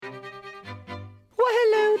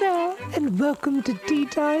and welcome to Tea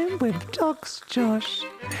Time with Talks Josh,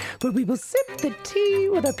 where we will sip the tea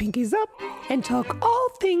with our pinkies up and talk all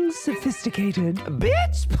things sophisticated.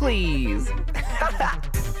 Bitch, please.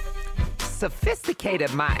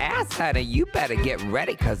 Sophisticated my ass, honey. You better get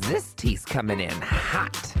ready because this tea's coming in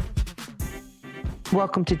hot.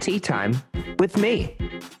 Welcome to Tea Time with me.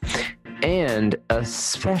 And a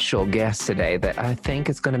special guest today that I think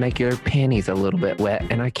is going to make your panties a little bit wet,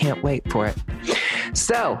 and I can't wait for it.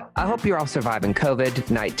 So, I hope you're all surviving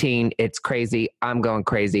COVID-19. It's crazy. I'm going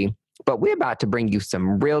crazy. But we're about to bring you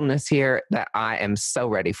some realness here that I am so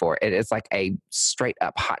ready for. It is like a straight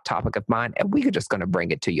up hot topic of mine, and we're just going to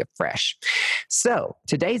bring it to you fresh. So,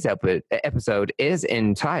 today's episode is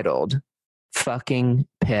entitled Fucking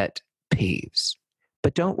Pet Peeves.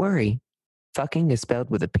 But don't worry. Fucking is spelled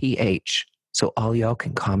with a PH, so all y'all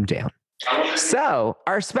can calm down. So,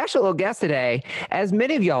 our special guest today, as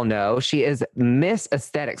many of y'all know, she is Miss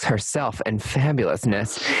Aesthetics herself and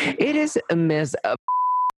fabulousness. It is Miss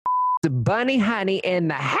Bunny Honey in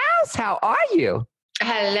the house. How are you?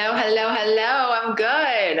 Hello. I'm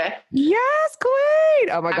good. Yes, queen.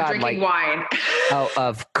 Oh my God. I'm drinking wine. Oh,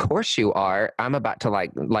 of course you are. I'm about to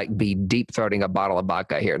like be deep throating a bottle of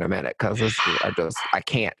vodka here in a minute because I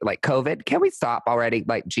can't. Like COVID, can we stop already?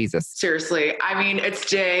 Like Jesus. Seriously. I mean, it's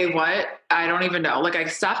day what? I don't even know. Like I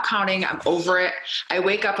stopped counting. I'm over it. I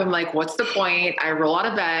wake up. I'm like, what's the point? I roll out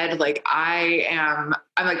of bed. Like I'm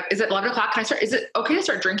like, is it 11 o'clock? Can I start? Is it okay to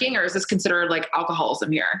start drinking or is this considered like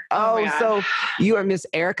alcoholism here? Oh So you are Miss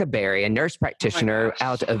Erica Berry, a nurse practitioner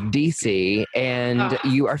out of DC, and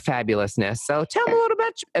you are fabulousness. So tell me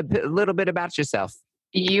a little bit about yourself.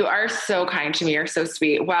 You are so kind to me. You're so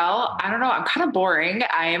sweet. Well, I don't know. I'm kind of boring.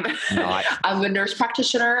 I'm a nurse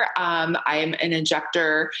practitioner. I'm an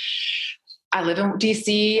injector. I live in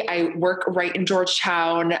DC. I work right in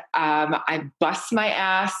Georgetown. I bust my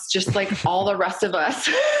ass just like all the rest of us.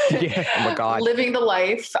 Yeah. Oh my God. Living the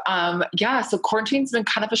life. So quarantine's been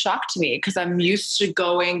kind of a shock to me because I'm used to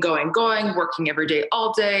going, working every day,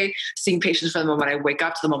 all day, seeing patients from the moment I wake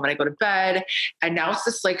up to the moment I go to bed. And now it's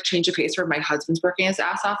this like change of pace where my husband's working his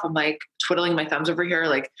ass off. I'm like twiddling my thumbs over here,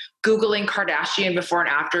 like Googling Kardashian before and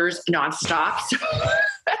afters nonstop.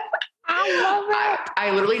 I love it.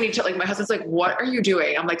 I literally need to, like, my husband's like, what are you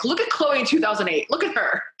doing? I'm like, look at Chloe in 2008. Look at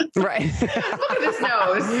her. Right. Look at this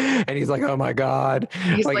nose. And he's like, oh my God.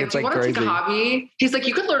 He's like, it's do you want to take a hobby? He's like,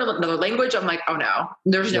 you could learn another language. I'm like, oh no,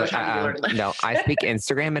 there's no time to learn a language. No, I speak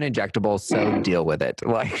Instagram and injectables, so deal with it.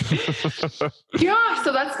 Like, yeah.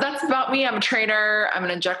 So that's about me. I'm a trainer. I'm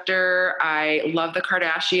an injector. I love the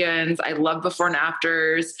Kardashians. I love before and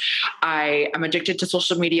afters. I'm addicted to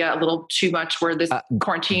social media a little too much where this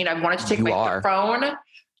quarantine, I wanted to take my phone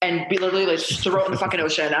and be literally like throw it in the fucking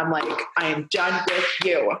ocean. I'm like, I am done with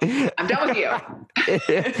you. I'm done with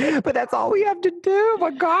you. But that's all we have to do. Oh my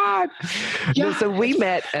God. Yeah. So we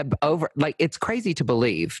met over, like, it's crazy to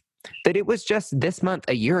believe that it was just this month,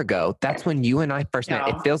 a year ago. That's when you and I first met.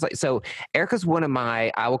 It feels like, so Erica's one of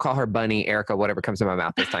my, I will call her Bunny, Erica, whatever comes to my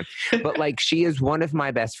mouth this time. But like, she is one of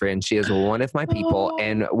my best friends. She is one of my people.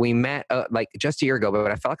 And we met like just a year ago,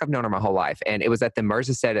 but I felt like I've known her my whole life. And it was at the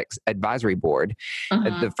MERS Aesthetics Advisory Board.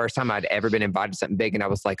 The first time I'd ever been invited to something big. And I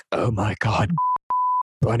was like, oh my God,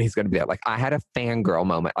 Bunny's going to be there. Like I had a fangirl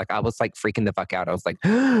moment. Like I was like freaking the fuck out. I was like,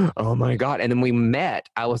 oh my God. And then we met.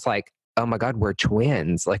 I was like, oh my God, we're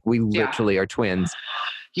twins. Like we literally are twins.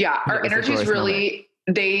 Yeah. Our energies really,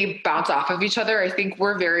 they bounce off of each other. I think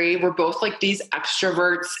we're both like these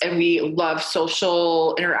extroverts and we love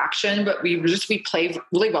social interaction, but we play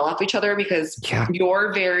really well off each other because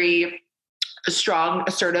you're very strong,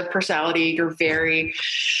 assertive personality. You're very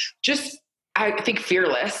I think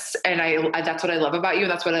fearless. And that's what I love about you.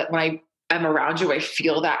 And that's what when I am around you, I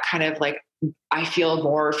feel that kind of like, I feel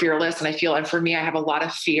more fearless and for me, I have a lot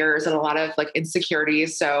of fears and a lot of like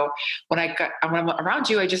insecurities. So when I'm around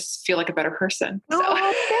you, I just feel like a better person. So.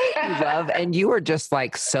 Oh, thank you, love. And you are just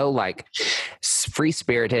like, so like free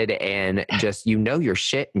spirited and just, your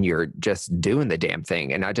shit and you're just doing the damn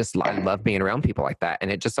thing. And I love being around people like that. And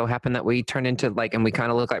it just so happened that we turned into like, and we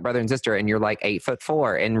kind of look like brother and sister and you're like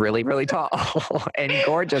 8'4" and really, really tall and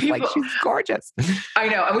gorgeous. Like she's gorgeous. I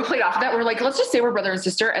know. And we played off of that. We're like, let's just say we're brother and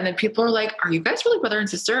sister. And then people are like, are you guys really brother and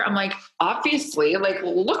sister? I'm like, obviously, like,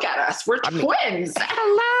 look at us. We're twins.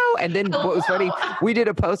 Hello. And then what was funny, we did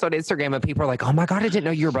a post on Instagram and people are like, oh my God, I didn't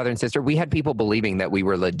know you were brother and sister. We had people believing that we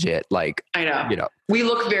were legit. Like, I know. We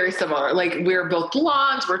look very similar. Like we're both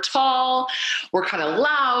blondes, we're tall, we're kind of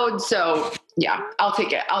loud. So yeah, I'll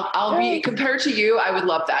take it. I'll be compared to you. I would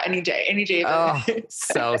love that any day. Oh,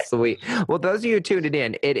 so sweet. Well, those of you who tuned it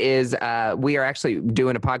in, it is, we are actually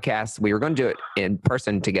doing a podcast. We were going to do it in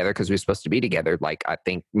person together because we were supposed to be together, like I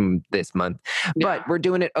think this month, but we're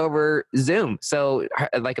doing it over Zoom. So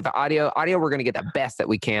like the audio, we're going to get the best that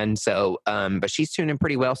we can. So, but she's tuning in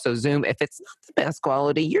pretty well. So Zoom, if it's not the best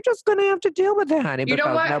quality, you're just going to have to deal with it, honey,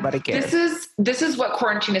 because nobody cares. This is what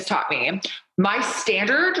quarantine has taught me. My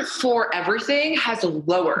standard for everything has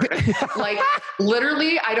lowered. Like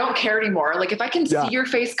literally, I don't care anymore. Like if I can see your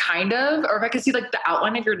face kind of, or if I can see like the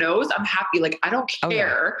outline of your nose, I'm happy. Like I don't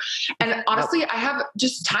care. And honestly, I have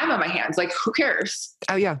just time on my hands. Like who cares?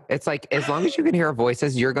 Oh yeah. It's like, as long as you can hear our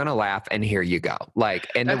voices, you're going to laugh and here you go. Like,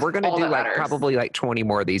 and then we're going to do like probably like 20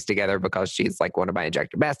 more of these together because she's like one of my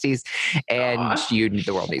injector besties and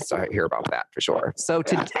the world needs to hear about that for sure. So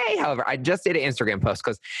today, however, I just did an Instagram post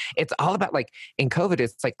because it's all about like in COVID,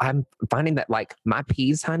 it's like, I'm finding that like my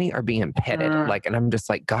peas, honey, are being petted. Like, and I'm just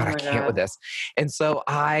like, God, I can't with this. And so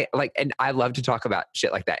I love to talk about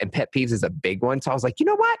shit like that. And pet peeves is a big one. So I was like, you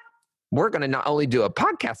know what? We're going to not only do a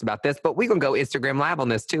podcast about this, but we're going to go Instagram live on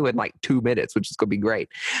this too in like 2 minutes, which is going to be great.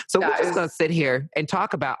 So we're just going to sit here and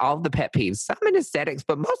talk about all the pet peeves, some in aesthetics,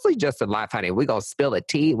 but mostly just in life, honey. We're going to spill the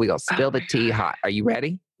tea. We're going to spill the tea hot. Are you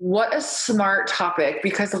ready? What a smart topic,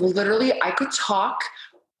 because literally I could talk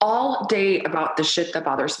all day about the shit that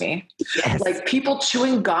bothers me. Yes. Like people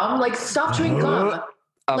chewing gum, like stop chewing gum.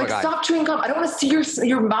 Oh like stop chewing gum. I don't want to see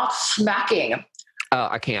your mouth smacking. Oh,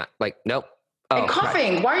 I can't. Like, nope. Oh, and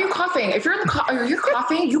coughing. Right. Why are you coughing? If you're you're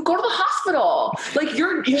coughing, you go to the hospital. Like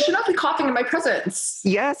you should not be coughing in my presence.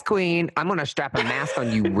 Yes, queen. I'm going to strap a mask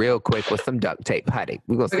on you real quick with some duct tape, honey.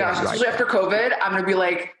 We're going to especially after COVID, I'm going to be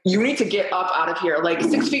like, you need to get up out of here. Like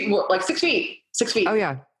 6 feet, like 6 feet, 6 feet. Oh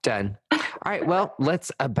yeah. Done. All right. Well, we're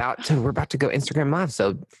about to go Instagram live.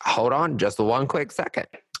 So hold on just one quick second.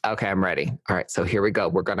 Okay. I'm ready. All right. So here we go.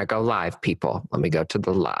 We're going to go live, people. Let me go to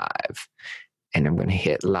the live and I'm going to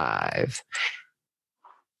hit live.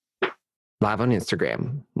 Live on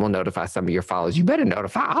Instagram. We'll notify some of your followers. You better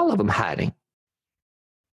notify all of them, honey.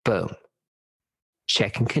 Boom.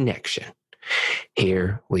 Checking connection.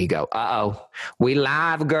 Here we go. Uh-oh. We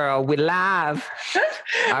live, girl. We live.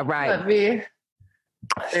 All right. Love you.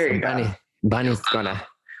 There you go. Bunny's gonna.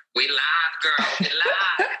 We live, girl.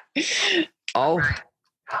 We live. Oh.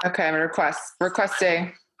 Okay, I'm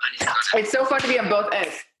requesting. It's so fun to be on both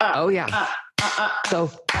ends. Oh yeah. So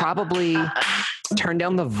probably turn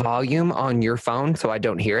down the volume on your phone so I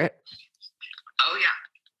don't hear it. Oh yeah.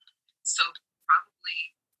 So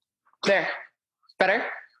probably. There. Better?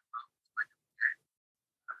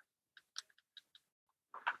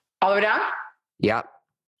 All the way down? Yep.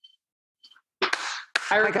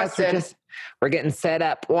 I requested. Guys, we're getting set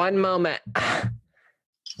up. One moment.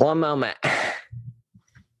 Oh my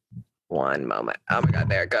God,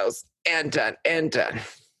 there it goes. And done.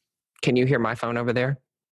 Can you hear my phone over there?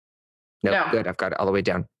 Nope, no. Good. I've got it all the way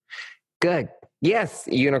down. Good. Yes,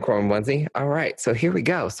 unicorn onesie. All right. So here we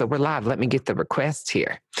go. So we're live. Let me get the request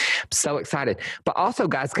here. I'm so excited. But also,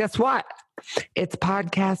 guys, guess what? It's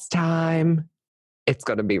podcast time. It's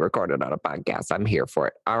going to be recorded on a podcast. I'm here for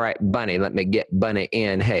it. All right, Bunny, let me get Bunny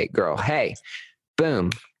in. Hey, girl. Hey,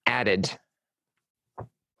 boom, added.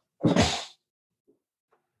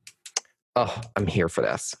 Oh, I'm here for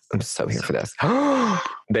this. I'm so here for this.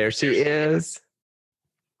 There she is.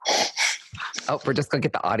 Oh, we're just going to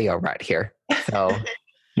get the audio right here. So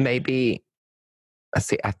maybe, let's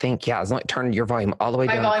see. I think, yeah, as long as turn your volume all the way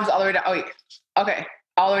down. My volume's all the way down. Oh, wait. Okay.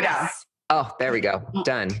 All the way down. Oh, there we go.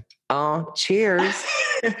 Done. Oh, cheers.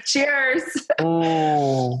 Cheers.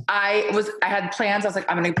 Oh. I had plans. I was like,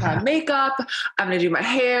 I'm going to put on makeup. I'm going to do my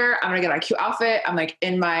hair. I'm going to get a cute outfit. I'm like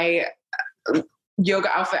in my yoga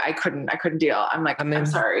outfit. I couldn't deal. I'm like, I'm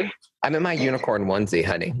sorry. I'm in my unicorn onesie,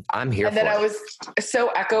 honey. I'm here. And then I was so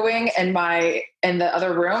echoing in the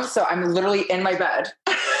other room. So I'm literally in my bed.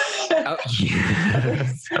 Oh,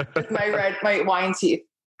 yes. With my wine teeth.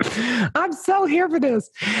 I'm so here for this.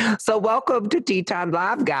 So welcome to Tea Time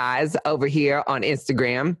Live, guys, over here on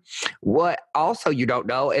Instagram. What also you don't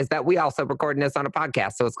know is that we also recording this on a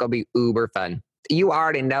podcast, so it's going to be uber fun. You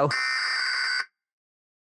already know.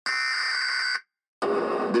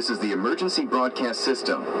 This is the emergency broadcast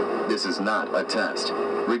system. This is not a test.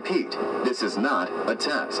 Repeat, this is not a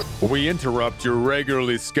test. We interrupt your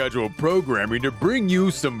regularly scheduled programming to bring you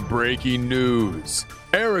some breaking news.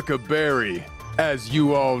 Erica Berry, as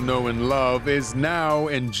you all know and love, is now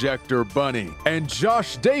Injector Bunny. And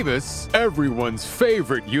Josh Davis, everyone's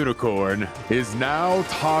favorite unicorn, is now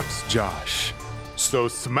Tox Josh. So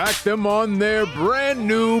smack them on their brand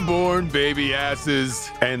newborn baby asses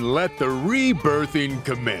and let the rebirthing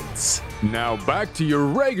commence. Now back to your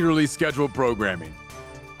regularly scheduled programming.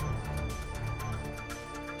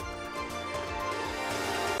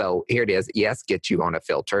 So here it is. Yes, get you on a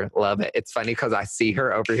filter. Love it. It's funny because I see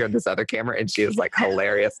her over here in this other camera and she is like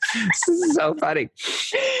hilarious. This is so funny.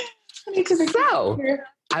 So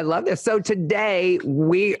I love this. So today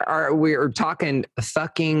we are talking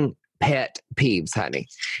fucking pet peeves, honey.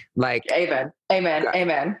 Like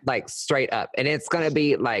amen. Like straight up. And it's going to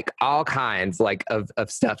be like all kinds like of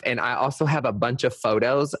stuff. And I also have a bunch of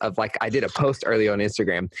photos of like, I did a post earlier on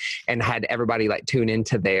Instagram and had everybody like tune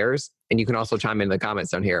into theirs. And you can also chime in the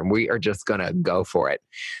comments down here and we are just going to go for it.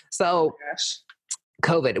 So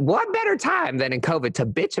COVID, what better time than in COVID to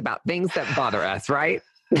bitch about things that bother us, right?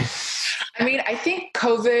 I mean, I think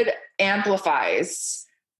COVID amplifies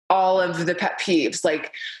all of the pet peeves.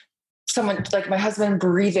 Like, someone like my husband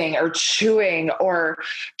breathing or chewing or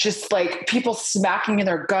just like people smacking in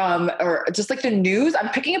their gum or just like the news. I'm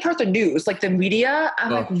picking apart the news, like the media.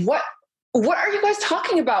 I'm like, what are you guys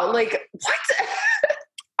talking about? Like, what?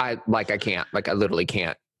 I can't, like, I literally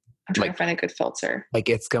can't. I'm trying to find a good filter. Like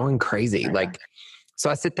it's going crazy. Like, so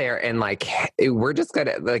I sit there and like, we're just going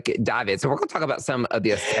to like dive in. So we're going to talk about some of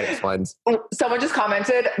the aesthetics ones. Someone just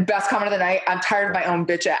commented, best comment of the night. I'm tired of my own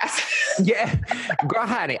bitch ass. Yeah. Girl,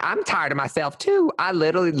 honey, I'm tired of myself too. I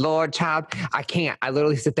literally, Lord child, I can't. I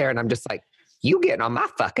literally sit there and I'm just like, you getting on my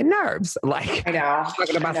fucking nerves. Like, I know. I'm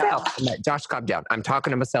talking to myself. I'm like, Josh, calm down. I'm talking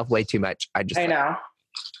to myself way too much. I know.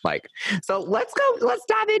 Like, so let's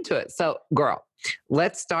dive into it. So girl,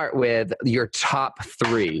 let's start with your top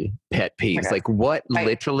 3 pet peeves. Okay. Like what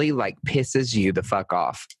literally like pisses you the fuck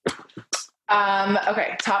off?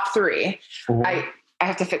 Okay. Top 3. Mm-hmm. I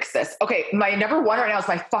have to fix this. Okay. My number 1 right now is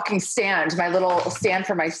my fucking stand, my little stand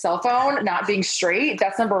for my cell phone, not being straight.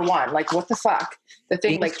 That's number 1. Like, what the fuck? The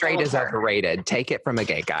thing being like straight is overrated. Take it from a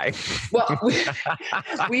gay guy. Well,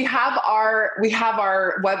 we have our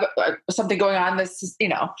web, something going on this,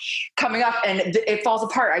 coming up and it falls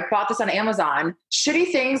apart. I bought this on Amazon.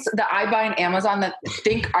 Shitty things that I buy on Amazon that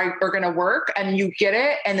think are going to work and you get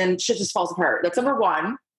it and then shit just falls apart. That's number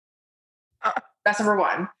 1. That's number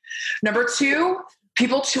 1. Number 2,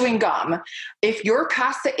 people chewing gum. If you're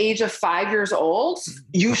past the age of 5 years old,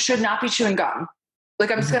 you should not be chewing gum. Like,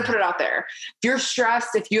 I'm just going to put it out there. If you're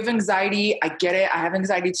stressed, if you have anxiety, I get it. I have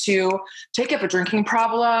anxiety too. Take up a drinking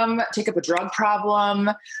problem, take up a drug problem.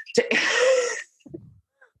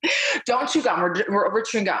 Don't chew gum. We're over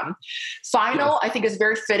chewing gum. Final, I think is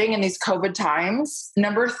very fitting in these COVID times.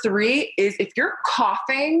 Number 3 is if you're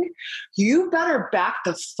coughing, you better back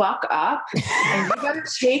the fuck up and you better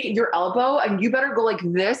take your elbow and you better go like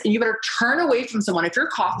this and you better turn away from someone. If you're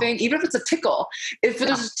coughing, even if it's a tickle, if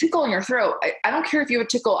there's a tickle in your throat, I don't care if you have a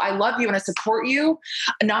tickle. I love you and I support you.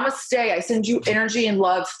 Namaste. I send you energy and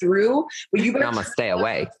love through, but you better namaste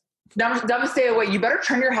away. Namaste away. You better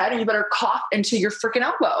turn your head and you better cough into your freaking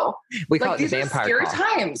elbow. We call it the vampire scary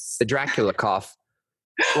cough. Times. The Dracula cough.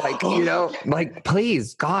 Like, like,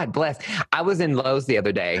 please, God bless. I was in Lowe's the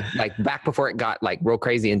other day, like back before it got like real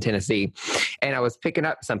crazy in Tennessee. And I was picking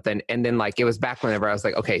up something. And then like, it was back whenever I was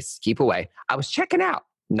like, okay, keep away. I was checking out.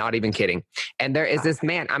 Not even kidding. And there is this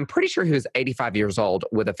man, I'm pretty sure who's 85 years old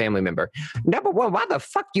with a family member. Number 1, why the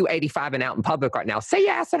fuck you 85 and out in public right now? Say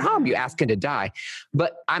your ass at home. You asking to die.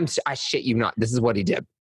 But I shit you not. This is what he did.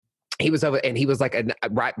 He was over and he was like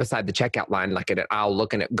right beside the checkout line, like at an aisle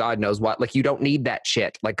looking at God knows what. Like, you don't need that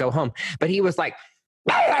shit. Like, go home. But he was like,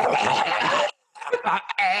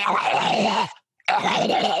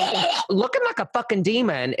 looking like a fucking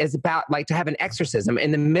demon is about like to have an exorcism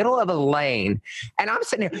in the middle of a lane. And I'm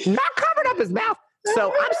sitting there, not covering up his mouth.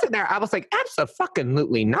 So I'm sitting there, I was like,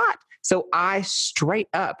 absolutely not. So I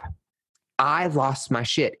lost my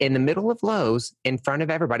shit in the middle of Lowe's in front of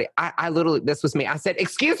everybody. I literally, this was me. I said,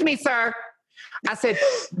 excuse me, sir. I said,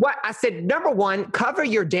 what? I said, number 1, cover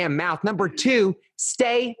your damn mouth. Number 2,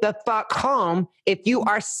 stay the fuck home if you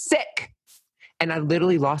are sick. And I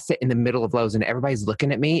literally lost it in the middle of Lowe's and everybody's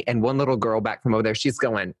looking at me. And one little girl back from over there, she's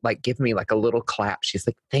going like, give me like a little clap. She's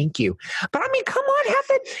like, thank you. But I mean, come on,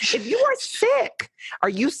 Heaven. If you are sick or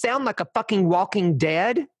you sound like a fucking Walking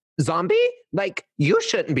Dead zombie, like you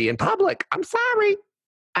shouldn't be in public. I'm sorry.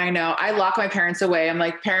 I know. I lock my parents away. I'm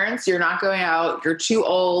like, parents, you're not going out. You're too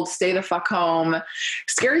old. Stay the fuck home.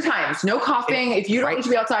 Scary times. No coughing. If you don't need to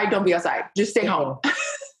be outside, don't be outside. Just stay home.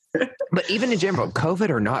 But even in general, COVID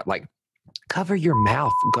or not, like, cover your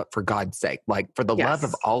mouth, for God's sake. Like, for the love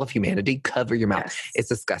of all of humanity, cover your mouth. Yes. It's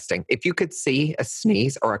disgusting. If you could see a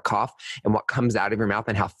sneeze or a cough and what comes out of your mouth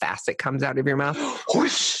and how fast it comes out of your mouth.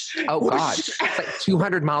 Whoosh, Oh, whoosh. God. It's like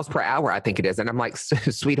 200 miles per hour, I think it is. And I'm like,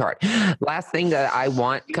 sweetheart, last thing that I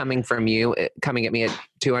want coming from you, coming at me at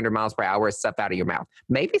 200 miles per hour is stuff out of your mouth.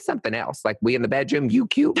 Maybe something else. Like, we in the bedroom, you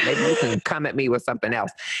cute. Maybe you can come at me with something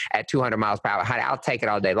else at 200 miles per hour. Honey, I'll take it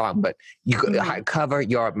all day long, but you cover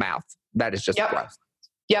your mouth. That is just gross.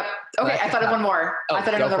 Yep. Okay, I thought of one more. I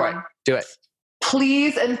thought another one. Do it.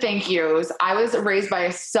 Please and thank yous. I was raised by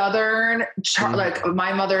a Southern, like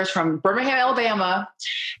my mother's from Birmingham, Alabama.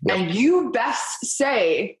 Yep. And you best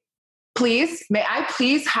say, please, may I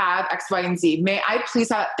please have X, Y, and Z? May I please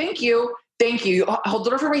have, thank you. Thank you. Hold the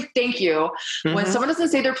door for me. Thank you. When someone doesn't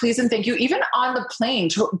say their please and thank you, even on the plane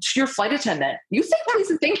to your flight attendant, you say please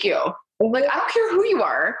and thank you. Like, I don't care who you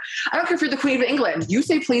are. I don't care if you're the Queen of England. You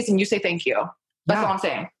say please and you say thank you. That's all I'm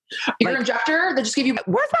saying. Your injector that just gave you,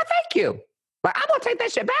 where's my thank you? Like, I'm going to take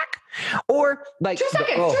that shit back. Or like 2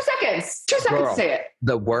 seconds, 2 seconds to say it.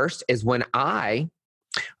 The worst is when I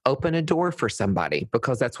open a door for somebody,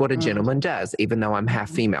 because that's what a gentleman does, even though I'm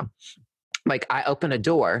half female. Like, I open a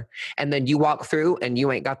door and then you walk through and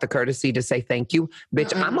you ain't got the courtesy to say thank you.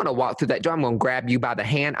 Bitch, I'm going to walk through that door. I'm going to grab you by the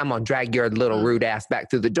hand. I'm going to drag your little rude ass back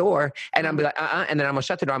through the door. And I'm be like, and then I'm going to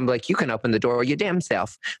shut the door. I'm like, you can open the door your damn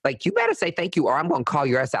self. Like, you better say thank you or I'm going to call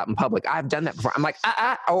your ass out in public. I've done that before. I'm like,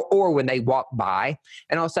 or when they walk by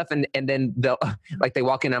and all stuff. And then they'll, like, they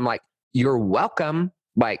walk in and I'm like, you're welcome.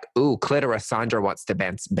 Like, ooh, clitoris Sandra wants to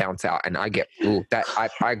bounce out. And I get, ooh, that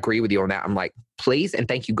I agree with you on that. I'm like, please and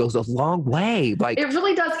thank you goes a long way. Like, it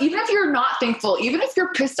really does. Even if you're not thankful, even if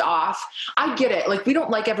you're pissed off, I get it. Like, we don't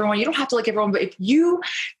like everyone. You don't have to like everyone. But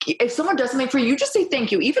if someone does something for you, you just say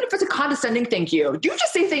thank you. Even if it's a condescending thank you, you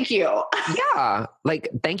just say thank you. Yeah. Like,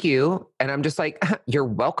 thank you. And I'm just like, you're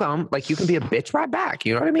welcome. Like, you can be a bitch right back.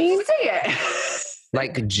 You know what I mean? Say it.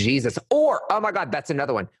 Like, Jesus. Or, oh my God, that's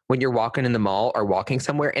another one. When you're walking in the mall or walking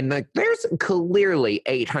somewhere and like, there's clearly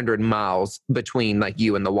 800 miles between like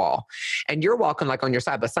you and the wall and you're walking like on your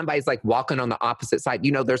side, but somebody's like walking on the opposite side.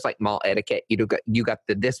 You know, there's like mall etiquette. You got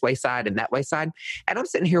the this way side and that way side. And I'm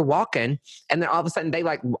sitting here walking and then all of a sudden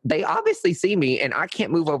they obviously see me and I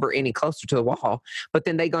can't move over any closer to the wall, but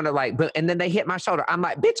then they gonna like, and then they hit my shoulder. I'm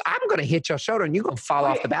like, bitch, I'm going to hit your shoulder and you're going to fall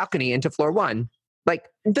off the balcony into floor 1. Like,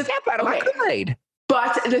 step out of my Kool-Aid.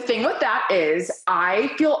 But the thing with that is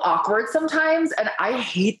I feel awkward sometimes. And I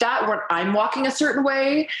hate that when I'm walking a certain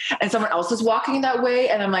way and someone else is walking that way.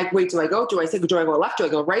 And I'm like, wait, do I go left? Do I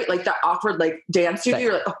go right? Like that awkward, like dance studio.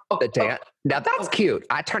 You're like, dance. Now that's cute.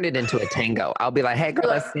 I turn it into a tango. I'll be like, hey girl,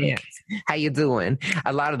 let's dance. How you doing?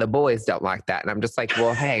 A lot of the boys don't like that. And I'm just like,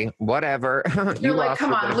 well, hey, whatever. You're like,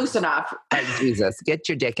 come on, loosen up. Like, Jesus, get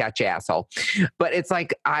your dick out your asshole. But it's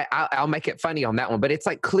like, I'll make it funny on that one. But it's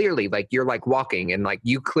like, clearly, like you're like walking and like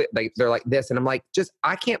they're like this. And I'm like,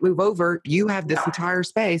 I can't move over. You have this entire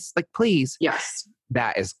space. Like, please. Yes.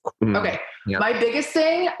 That is okay. Yeah. My biggest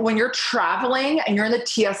thing when you're traveling and you're in the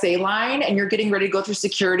TSA line and you're getting ready to go through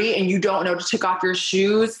security and you don't know to take off your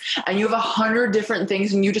shoes and you have 100 different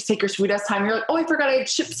things and you just take your sweet ass time. You're like, oh, I forgot I had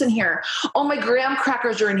chips in here. Oh, my graham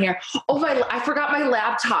crackers are in here. Oh, I forgot my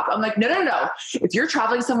laptop. I'm like, no. If you're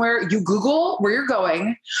traveling somewhere, you Google where you're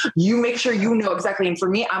going. You make sure you know exactly. And for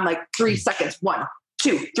me, I'm like 3 seconds. 1,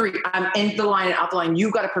 2, 3, I'm in the line and out the line.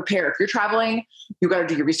 You got to prepare. If you're traveling, you got to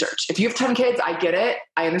do your research. If you have 10 kids, I get it.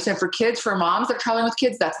 I understand for kids, for moms that are traveling with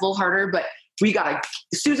kids, that's a little harder, but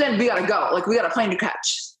Susan, we got to go. Like, we got a plane to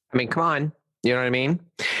catch. I mean, come on. You know what I mean?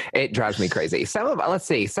 It drives me crazy. Some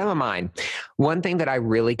of mine. One thing that I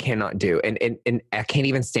really cannot do, and I can't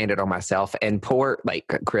even stand it on myself, and poor, like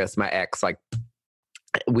Chris, my ex, like,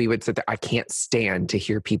 we would sit there. I can't stand to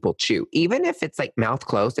hear people chew, even if it's like mouth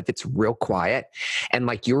closed, if it's real quiet and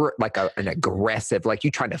like you're like an aggressive, like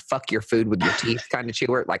you trying to fuck your food with your teeth kind of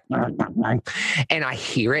chewer, like, and I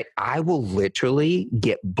hear it, I will literally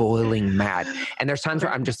get boiling mad. And there's times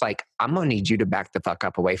where I'm just like, I'm going to need you to back the fuck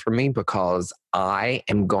up away from me because I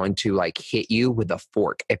am going to like hit you with a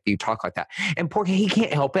fork if you talk like that. And Porky, he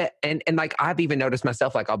can't help it. And like, I've even noticed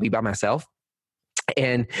myself, like I'll be by myself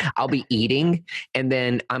and I'll be eating and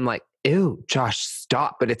then I'm like, ew, Josh,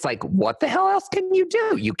 stop. But it's like, what the hell else can you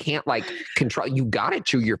do? You can't like control, you got to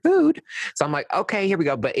chew your food. So I'm like, okay, here we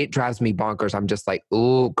go. But it drives me bonkers. I'm just like,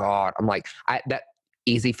 oh God. I'm like, that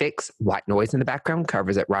easy fix, white noise in the background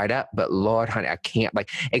covers it right up. But Lord, honey, I can't like,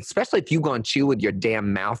 especially if you go and chew with your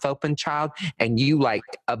damn mouth open, child, and you like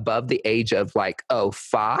above the age of like,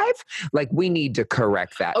 5, like we need to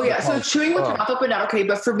correct that. Oh yeah. So chewing with your mouth open, not okay.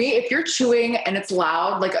 But for me, if you're chewing and it's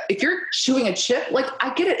loud, like if you're chewing a chip, like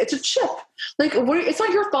I get it. It's a chip. Like, it's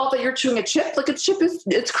not your fault that you're chewing a chip. Like, it's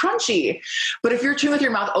crunchy. But if you're chewing with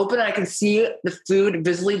your mouth open and I can see the food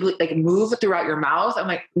visibly like move throughout your mouth, I'm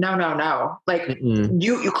like, no. Like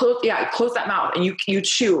you close that mouth and you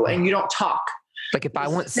chew and you don't talk. Like if I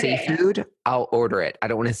want seafood, I'll order it. I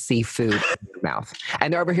don't want to see food in your mouth.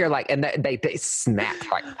 And they're over here like, and they snap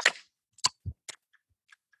like,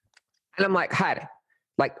 and I'm like, hi,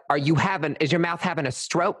 like, is your mouth having a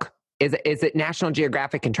stroke? Is it National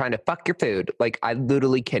Geographic and trying to fuck your food? Like, I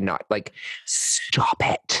literally cannot. Like, stop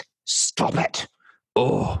it.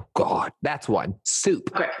 Oh, God. That's one. Soup.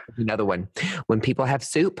 Okay. Another one. When people have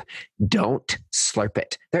soup, don't slurp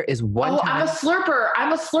it. There is one time.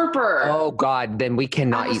 I'm a slurper. Oh, God. Then we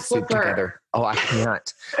cannot eat soup together. Oh, I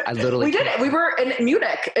can't. I literally We did it. We were in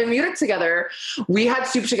Munich together. We had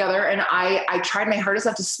soup together, and I tried my hardest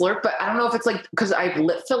not to slurp, but I don't know if it's like because I have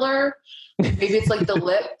lip filler. Maybe it's like the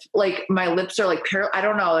lip, like my lips are like I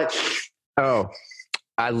don't know. Like,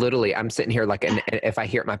 I'm sitting here like, and if I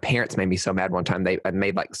hear it, my parents made me so mad one time. They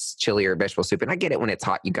made like chili or vegetable soup, and I get it when it's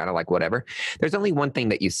hot, you gotta like whatever. There's only one thing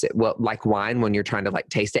that like wine when you're trying to like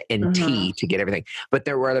taste it, and tea to get everything. But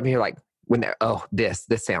there were other people like when they're this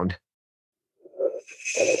sound.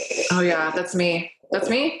 Oh yeah, that's me.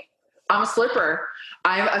 I'm a slurper.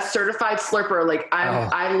 I'm a certified slurper. Like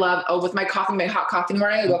I love with my hot coffee in the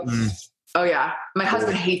morning. I go. Oh yeah. My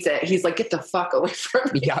husband hates it. He's like, get the fuck away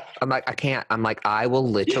from me. Yeah. I'm like, I can't. I'm like, I will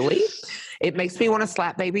literally, it makes me want to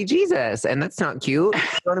slap baby Jesus. And that's not cute. You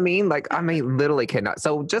know what I mean? Like, I mean, literally cannot.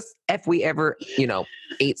 So just if we ever,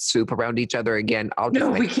 eat soup around each other again,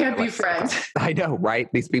 we can't be friends. I know, right?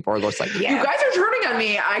 These people are just like, yeah. You guys are turning on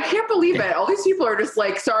me. I can't believe it. All these people are just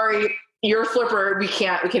like, sorry, you're a flipper. We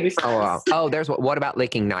can't be friends. There's what about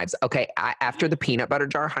licking knives? Okay. After the peanut butter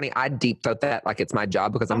jar, honey, I deep throat that like it's my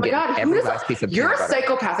job because I'm getting every last piece of You're a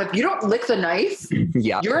psychopath. If you don't lick the knife,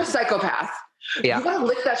 you're a psychopath. Yeah. You gotta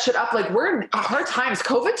lick that shit up. Like we're in hard times,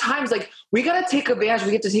 COVID times. Like we gotta take advantage.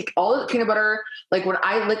 We get to take all the peanut butter. Like when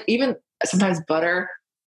I lick, even sometimes butter,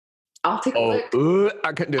 I'll take a lick.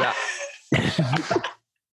 I couldn't do that.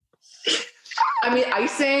 I mean,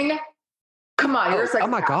 icing. Come on, you're like, oh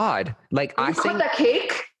my God. Like icing. You cut that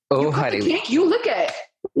cake. Honey. The cake, you lick it.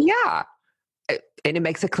 Yeah. And it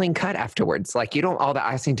makes a clean cut afterwards. Like you don't all the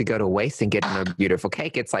icing to go to waste and get in a beautiful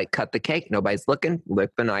cake. It's like cut the cake. Nobody's looking.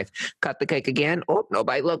 Lick the knife. Cut the cake again. Oh,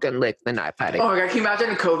 nobody looking. Lick the knife. Honey. Oh my God. Can you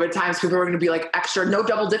imagine in COVID times, people are going to be like extra, no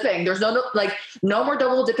double dipping. There's no more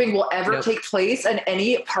double dipping will ever take place in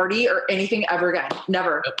any party or anything ever again.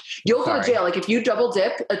 Never. Nope. You'll go to jail. Like if you double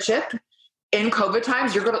dip a chip, in COVID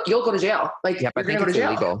times, you'll go to jail. Like, I think it's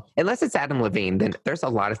illegal. Unless it's Adam Levine, then there's a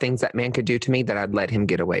lot of things that man could do to me that I'd let him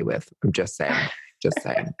get away with. I'm just saying.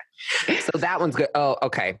 So that one's good. Oh,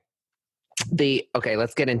 okay.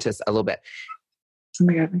 Let's get into this a little bit. Oh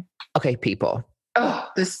my God. Okay, people. Oh,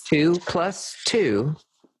 this 2 + 2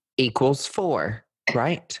 = 4,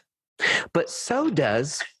 right? But so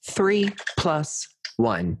does 3 +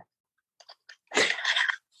 1.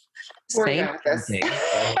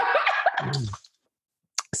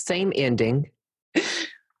 Same ending,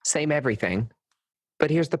 same everything.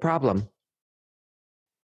 But here's the problem.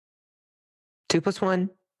 2 +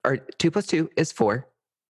 1 or 2 + 2 is 4.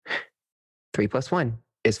 3 + 1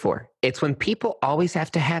 is 4. It's when people always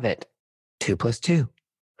have to have it 2 + 2.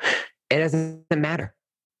 It doesn't matter.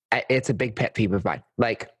 It's a big pet peeve of mine.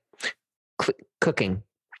 Like cooking.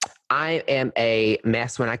 I am a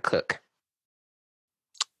mess when I cook.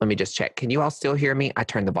 Let me just check. Can you all still hear me? I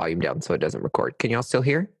turned the volume down so it doesn't record. Can you all still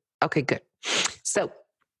hear? Okay, good. So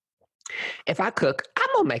if I cook, I'm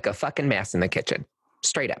going to make a fucking mess in the kitchen.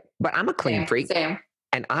 Straight up. But I'm a clean freak. Same.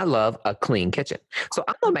 And I love a clean kitchen. So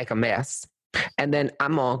I'm going to make a mess and then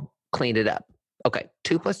I'm going to clean it up. Okay,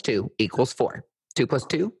 2 + 2 = 4. 2 +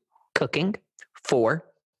 2, cooking. 4,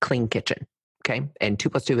 clean kitchen. Okay, and 2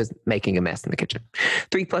 + 2 is making a mess in the kitchen.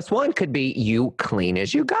 3 + 1 could be you clean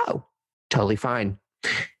as you go. Totally fine.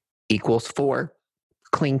 = 4,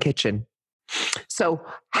 clean kitchen. So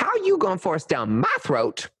how you going to force down my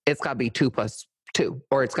throat? It's got to be 2 + 2,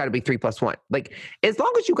 or it's got to be 3 + 1. Like, as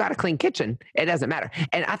long as you got a clean kitchen, it doesn't matter.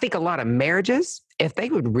 And I think a lot of marriages, if they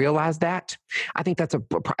would realize that, I think that's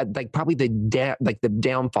probably the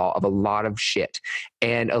downfall of a lot of shit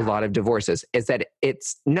and a lot of divorces is that it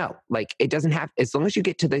doesn't have, as long as you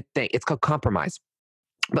get to the thing, it's called compromise.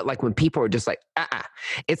 But like when people are just like,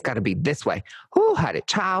 it's got to be this way. Who had it,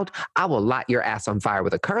 child? I will light your ass on fire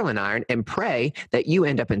with a curling iron and pray that you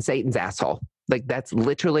end up in Satan's asshole. Like that's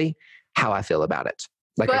literally how I feel about it.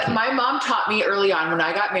 But my mom taught me early on when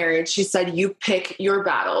I got married, she said, you pick your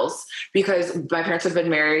battles, because my parents have been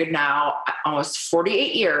married now almost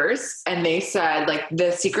 48 years. And they said, like,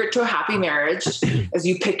 the secret to a happy marriage is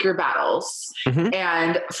you pick your battles. Mm-hmm.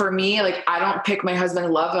 And for me, like, I don't pick my husband, I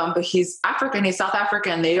love him, but he's African, he's South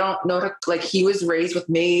African. They don't know to, like, he was raised with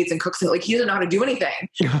maids and cooks, and like, he doesn't know how to do anything.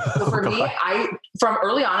 So for me, from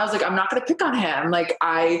early on, I was like, I'm not going to pick on him. Like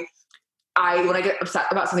I, when I get upset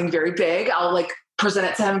about something very big, I'll like present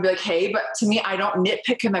it to him and be like, hey, but to me, I don't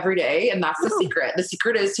nitpick him every day. And that's the secret. The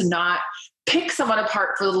secret is to not pick someone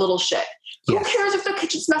apart for the little shit. Yes. Who cares if the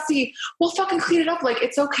kitchen's messy? We'll fucking clean it up. Like,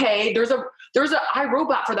 it's okay. There's a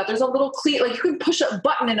iRobot for that. There's a little clean, like, you can push a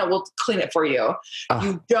button and it will clean it for you.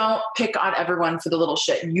 You don't pick on everyone for the little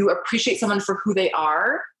shit. You appreciate someone for who they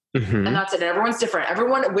are. Mm-hmm. And that's it. Everyone's different.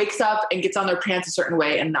 Everyone wakes up and gets on their pants a certain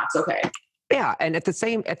way, and that's okay. Yeah. And at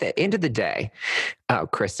the end of the day,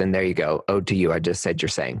 Kristen, there you go. Ode to you. I just said you're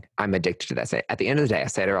saying. I'm addicted to that. At the end of the day, I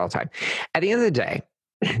say it all the time. At the end of the day,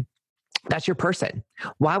 that's your person.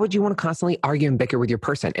 Why would you want to constantly argue and bicker with your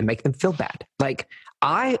person and make them feel bad? Like,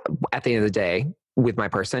 at the end of the day, with my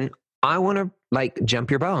person, I want to like jump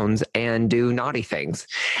your bones and do naughty things.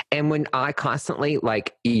 And when I constantly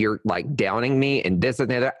like, you're like downing me and this and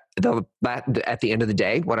that, at the end of the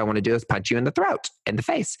day, what I want to do is punch you in the throat, in the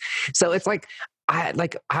face. So it's like,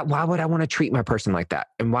 why would I want to treat my person like that?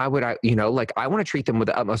 And why would I, like, I want to treat them with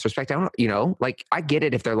the utmost respect. I don't, like, I get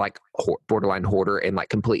it if they're like borderline hoarder and like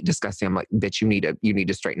complete disgusting. I'm like, bitch, you need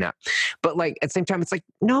to straighten up. But like, at the same time, it's like,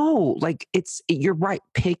 no, like you're right.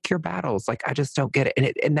 Pick your battles. Like, I just don't get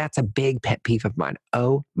it. And that's a big pet peeve of mine.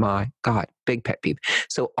 Oh my God. Big pet peeve.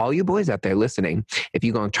 So all you boys out there listening, if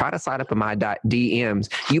you're going to try to slide up in my DMs,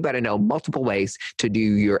 you better know multiple ways to do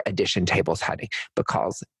your addition tables, honey,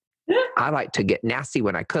 because I like to get nasty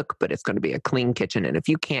when I cook, but it's going to be a clean kitchen. And if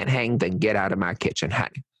you can't hang, then get out of my kitchen,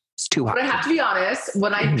 honey. It's too hot. But I have to be honest,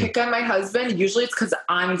 when I pick on my husband, usually it's because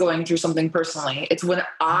I'm going through something personally. It's when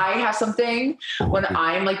I have something, when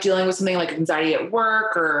I'm like dealing with something like anxiety at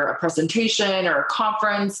work or a presentation or a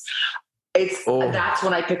conference, that's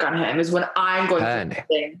when I pick on him, is when I'm going through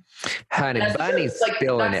something. Honey, Bunny's like,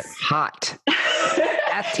 feeling it hot. But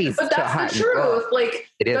that's the truth. Like,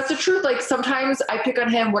 that's the truth. Like, sometimes I pick on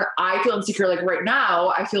him when I feel insecure. Like right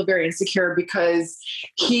now, I feel very insecure because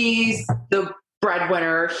he's the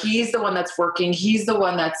breadwinner. He's the one that's working. He's the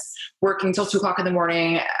one that's working till 2:00 in the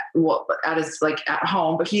morning. Well, at his at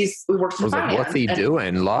home, but we work from finance. What's he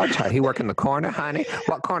doing? Lodge? He work in the corner, honey?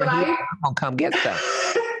 What corner? I'm gonna come get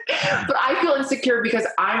stuff. But I feel insecure because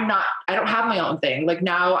I don't have my own thing. Like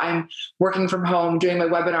now I'm working from home, doing my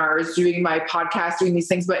webinars, doing my podcast, doing these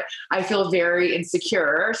things, but I feel very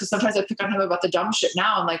insecure. So sometimes I pick on him about the dumb shit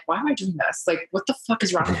now. I'm like, why am I doing this? Like, what the fuck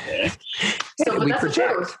is wrong with me? So we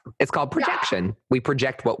project. It's called projection. Yeah. We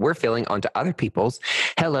project what we're feeling onto other people's.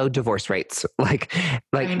 Hello, divorce rates. Like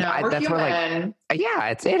I know, that's where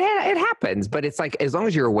it happens. But it's like, as long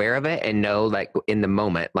as you're aware of it and know, like in the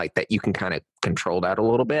moment, like that you can kind of control that a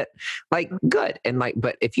little bit, like good. And like,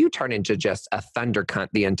 but if you turn into just a thunder cunt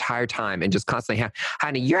the entire time and just constantly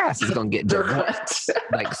honey, your ass is going to get divorced.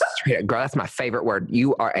 Like straight up, girl, that's my favorite word.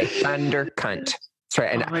 You are a thunder cunt.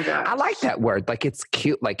 Right. And I like that word. Like it's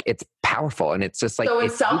cute. Like it's powerful. And it's just like, so in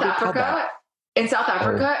South Africa,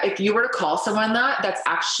 if you were to call someone that's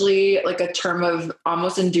actually like a term of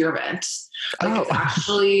almost endearment. Like it's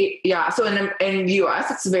actually, yeah. So in the US,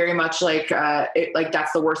 it's very much like,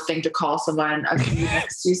 that's the worst thing to call someone a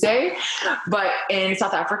Tuesday. But in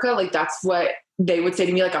South Africa, like that's what they would say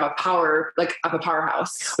to me, like I'm a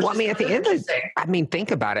powerhouse. Well, I mean, at the end of think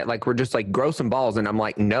about it. Like we're just like grow some balls. And I'm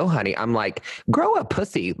like, no, honey. I'm like, grow a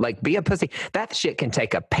pussy, like be a pussy. That shit can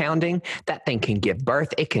take a pounding. That thing can give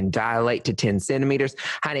birth. It can dilate to 10 centimeters.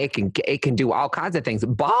 Honey, it can do all kinds of things.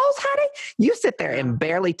 Balls, honey, you sit there and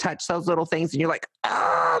barely touch those little things. And you're like,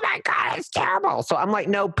 oh my God, it's terrible. So I'm like,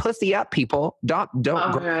 no, pussy up, people. Don't grow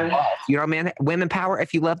balls. You know what I mean? Women power.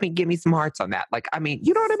 If you love me, give me some hearts on that. Like, I mean,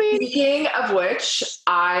 you know what I mean? Speaking of which,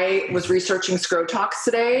 I was researching Scrotox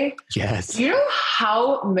today. Yes. Do you know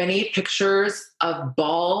how many pictures of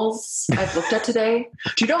balls I've looked at today?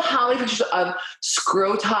 Do you know how many pictures of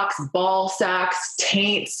Scrotox, ball sacks,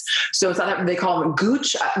 taints? So it's not, they call them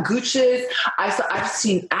gooches. I've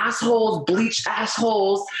seen assholes, bleached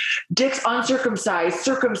assholes, dicks uncircumcised,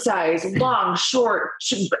 circumcised, long, short.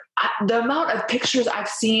 The amount of pictures I've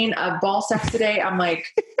seen of ball sacks today, I'm like...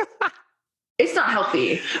 It's not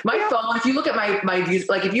healthy. My phone, if you look at my views,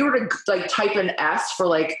 like if you were to like type an S for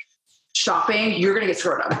like shopping, you're going to get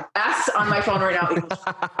scrotum. Ask on my phone right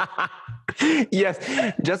now. Yes.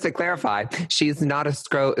 Just to clarify, she's not a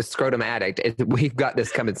scrotum addict. We've got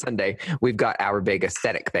this coming Sunday. We've got our big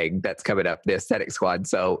aesthetic thing that's coming up, the aesthetic squad.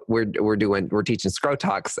 So we're teaching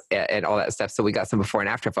Scrotox and all that stuff. So we got some before and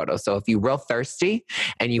after photos. So if you're real thirsty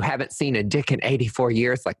and you haven't seen a dick in 84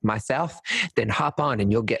 years like myself, then hop on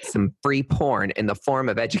and you'll get some free porn in the form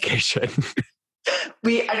of education.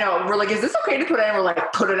 I know. We're like, is this okay to put in? We're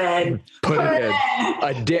like, put it in. Put it in.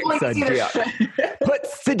 A dick's a dick.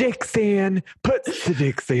 Puts the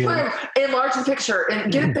dicks in. Enlarge the picture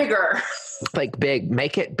and get it bigger. Like big.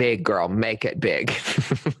 Make it big, girl. Make it big.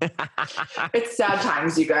 It's sad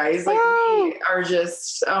times, you guys. Like we are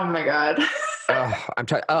just, oh my God.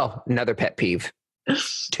 Another pet peeve.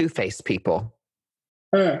 Two-faced people.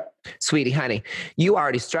 Sweetie, honey, you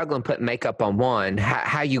already struggling putting makeup on one.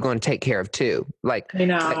 How you going to take care of two? Like, I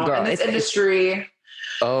know. Girl, in this industry. In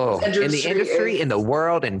the industry, in the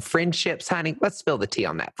world, and friendships, honey. Let's spill the tea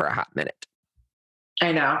on that for a hot minute.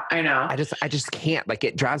 I know. I just can't. Like,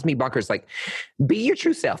 it drives me bonkers. Like, be your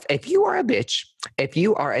true self. If you are a bitch, if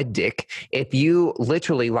you are a dick, if you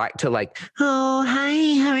literally like to like, oh,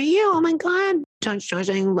 hi, how are you? Oh my God, Josh,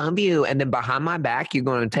 I love you. And then behind my back, you're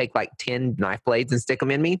going to take like 10 knife blades and stick them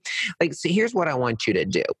in me. Like, so here's what I want you to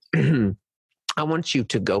do. I want you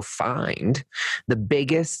to go find the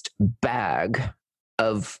biggest bag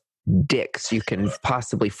of dicks you can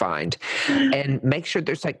possibly find and make sure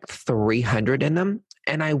there's like 300 in them.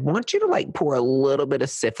 And I want you to like pour a little bit of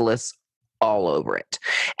syphilis all over it.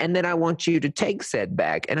 And then I want you to take said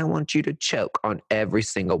bag and I want you to choke on every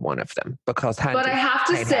single one of them because but I have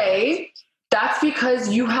to say that's because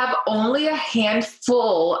you have only a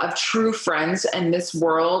handful of true friends in this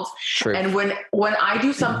world. True. And when I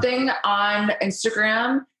do something on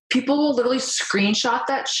Instagram, people will literally screenshot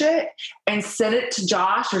that shit and send it to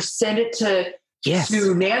Josh or send it to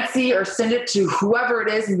Nancy or send it to whoever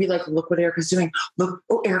it is and be like, look what Erica's doing. Look,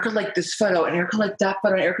 oh, Erica liked this photo and Erica liked that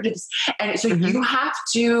photo and Erica did this. And so you have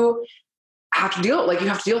to deal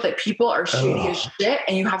with it. People are shady as shit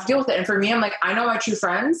and you have to deal with it. And for me, I'm like, I know my true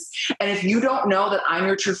friends. And if you don't know that I'm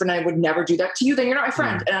your true friend, I would never do that to you, then you're not my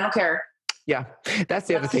friend and I don't care. Yeah, that's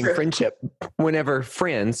the other thing. True. Friendship, whenever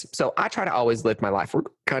friends. So I try to always live my life. We're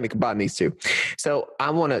kind of combining these two. So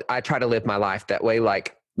I try to live my life that way.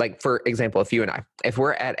 Like for example, if you're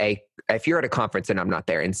at a conference and I'm not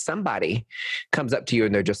there and somebody comes up to you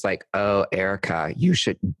and they're just like, oh, Erica, you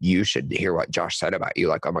should hear what Josh said about you.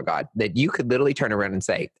 Like, oh my God, that you could literally turn around and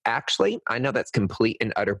say, actually, I know that's complete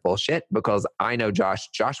and utter bullshit because I know Josh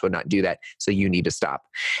would not do that. So you need to stop.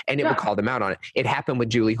 And it would call them out on it. It happened with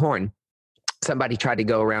Julie Horn. Somebody tried to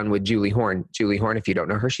go around with Julie Horn. Julie Horn, if you don't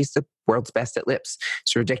know her, she's the world's best at lips.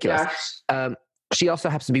 It's ridiculous. Yeah. She also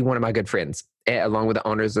happens to be one of my good friends, along with the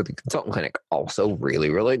owners of the consultant clinic. Also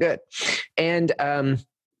really, really good. And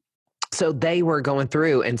so they were going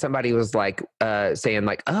through and somebody was like saying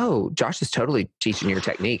like, oh, Josh is totally teaching your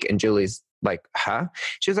technique. And Julie's like, huh?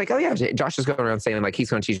 She was like, oh yeah, Josh is going around saying like, he's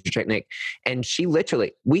going to teach your technique. And she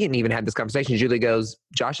literally, we hadn't even had this conversation. Julie goes,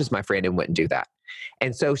 Josh is my friend and wouldn't do that.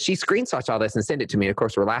 And so she screenshots all this and sent it to me. And of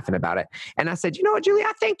course, we're laughing about it. And I said, you know what, Julie,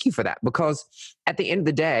 I thank you for that because at the end of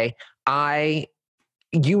the day, let's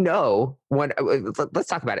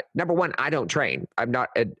talk about it. Number one, I don't train. I'm not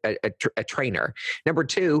a trainer. Number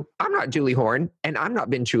two, I'm not Julie Horn and I'm not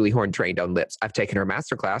been Julie Horn trained on lips. I've taken her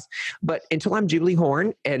masterclass, but until I'm Julie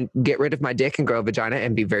Horn and get rid of my dick and grow a vagina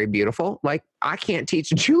and be very beautiful, like I can't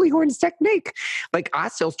teach Julie Horn's technique. Like I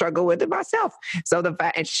still struggle with it myself. So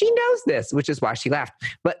and she knows this, which is why she laughed.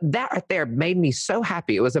 But that right there made me so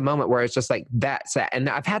happy. It was a moment where it's just like that's that. And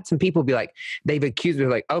I've had some people be like, they've accused me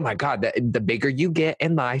like, oh my God, the bigger you get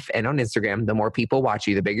in life and on Instagram, the more people watch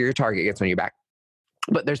you, the bigger your target gets on your back.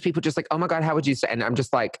 But there's people just like, oh my God, how would you say? And I'm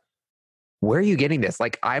just like, where are you getting this?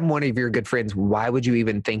 Like, I'm one of your good friends. Why would you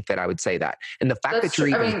even think that I would say that? And the fact that you're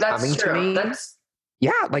even coming to me,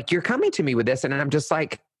 like you're coming to me with this. And I'm just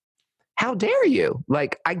like, how dare you?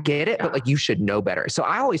 Like, I get it, but like, you should know better. So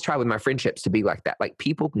I always try with my friendships to be like that. Like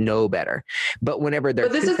people know better, but whenever they're,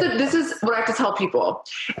 but this is what I have to tell people.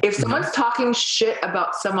 If someone's talking shit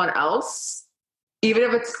about someone else, even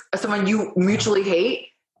if it's someone you mutually hate,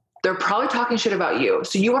 they're probably talking shit about you.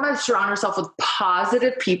 So you want to surround yourself with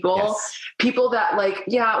positive people, people that like,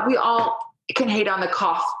 yeah, we all can hate on the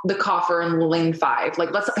cougher in lane 5.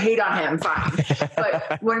 Like, let's hate on him. Fine.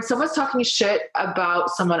 But when someone's talking shit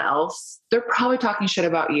about someone else, they're probably talking shit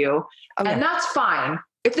about you. Okay. And that's fine.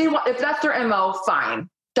 If that's their MO, fine.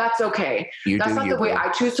 That's okay. That's not the way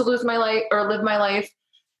I choose to live my life.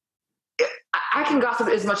 I can gossip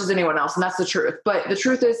as much as anyone else, and that's the truth. But the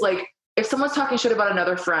truth is, like, if someone's talking shit about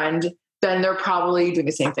another friend, then they're probably doing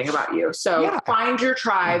the same thing about you. So find your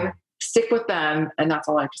tribe, stick with them. And that's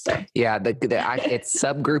all I have to say. Yeah. It's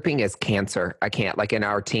subgrouping is cancer. I can't, like in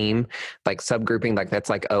our team, like subgrouping, like that's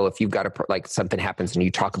like, oh, if you've got like something happens and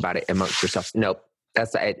you talk about it amongst yourselves. Nope.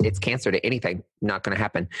 It's cancer to anything. Not going to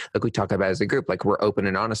happen. Like we talk about as a group, like we're open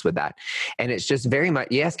and honest with that. And it's just very much,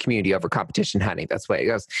 yes, community over competition, honey. That's the way it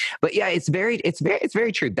goes. But yeah, it's very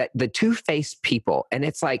true that the two-faced people, and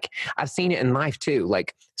it's like, I've seen it in life too.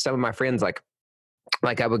 Like some of my friends, like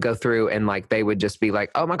I would go through and like, they would just be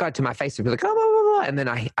like, oh my God, to my face. They'd be like, oh, blah, blah, blah. And then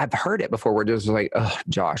I've heard it before where just like, oh,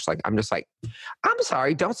 Josh, like, I'm just like, I'm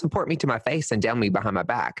sorry. Don't support me to my face and down me behind my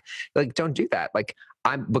back. Like, don't do that. Like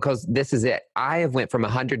because this is it. I have went from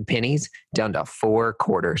 100 pennies down to 4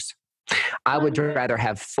 quarters. I would rather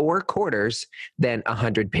have 4 quarters than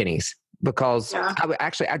 100 pennies. Because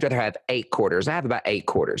I'd rather have 8 quarters. I have about 8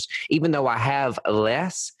 quarters. Even though I have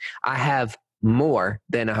less, I have more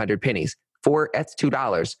than 100 pennies. 4, that's $2.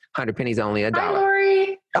 100 pennies only $1. Hi,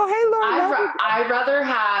 Lori. Oh, hey, Lori. I'd rather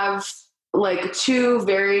have like 2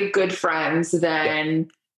 very good friends than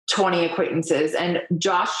 20 acquaintances. And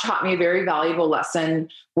Josh taught me a very valuable lesson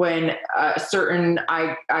when a certain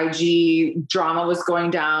IG drama was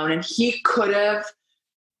going down, and he could have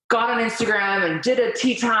got on Instagram and did a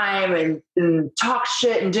tea time and talk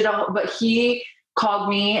shit and but he called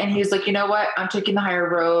me and he was like, you know what? I'm taking the higher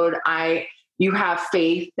road. You have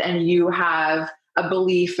faith and you have a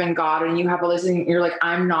belief in God and you have a listen. You're like,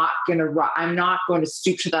 I'm not going to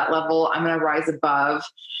stoop to that level. I'm going to rise above.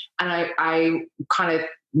 And I kind of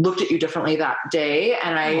looked at you differently that day.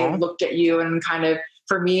 And I looked at you and kind of,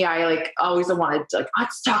 for me, I like always wanted to like,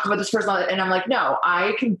 let's talk about this person. And I'm like, no,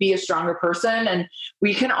 I can be a stronger person and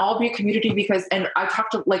we can all be a community because, and I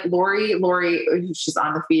talked to like Lori, she's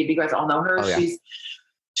on the feed. You guys all know her. Oh, yeah.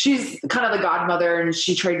 She's kind of the godmother and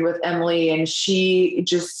she trained with Emily and she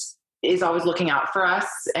just is always looking out for us.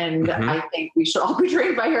 And I think we should all be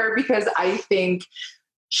trained by her because I think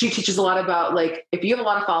she teaches a lot about like, if you have a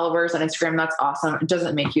lot of followers on Instagram, that's awesome. It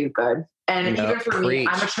doesn't make you good. And even for me,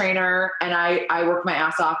 I'm a trainer and I work my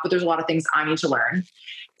ass off, but there's a lot of things I need to learn.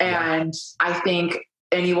 And I think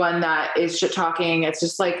anyone that is shit talking, it's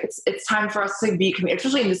just like, it's time for us to be,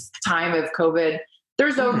 especially in this time of COVID,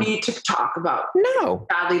 there's no need to talk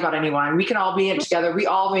badly about anyone. We can all be in it together. We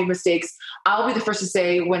all made mistakes. I'll be the first to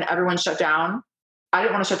say when everyone shut down, I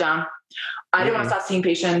didn't want to shut down. I didn't want to stop seeing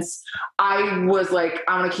patients. I was like,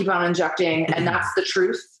 I'm going to keep on injecting. And that's the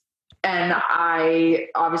truth. And I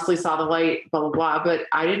obviously saw the light, blah, blah, blah, but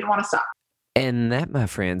I didn't want to stop. And that, my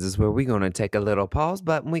friends, is where we're going to take a little pause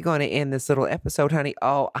button. We're going to end this little episode, honey.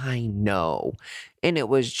 Oh, I know. And it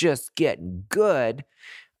was just getting good.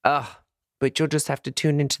 But you'll just have to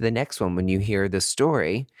tune into the next one when you hear the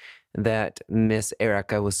story that Miss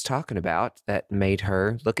Erica was talking about that made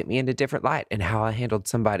her look at me in a different light and how I handled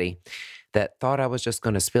somebody that thought I was just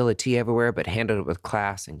going to spill a tea everywhere, but handled it with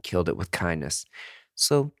class and killed it with kindness.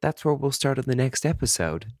 So that's where we'll start on the next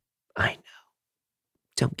episode. I know.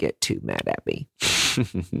 Don't get too mad at me.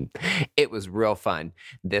 It was real fun.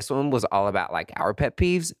 This one was all about like our pet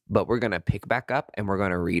peeves, but we're going to pick back up and we're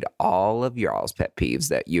going to read all of y'all's pet peeves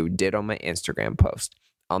that you did on my Instagram post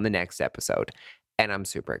on the next episode. And I'm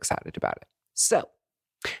super excited about it. So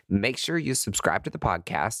make sure you subscribe to the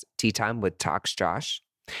podcast, Tea Time with Talks Josh.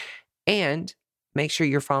 And make sure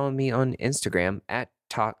you're following me on Instagram at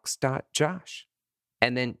talks.josh.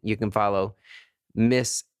 And then you can follow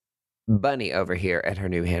Miss Bunny over here at her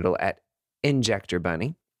new handle at Injector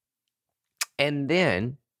Bunny. And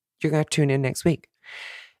then you're going to tune in next week.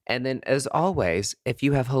 And then as always, if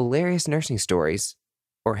you have hilarious nursing stories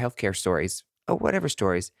or healthcare stories or whatever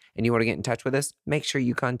stories and you want to get in touch with us, make sure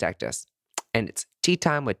you contact us. And it's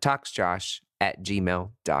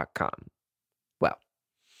teatimewithtalksjosh@gmail.com. Well,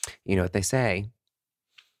 you know what they say.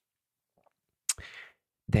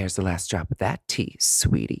 There's the last drop of that tea,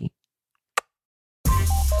 sweetie.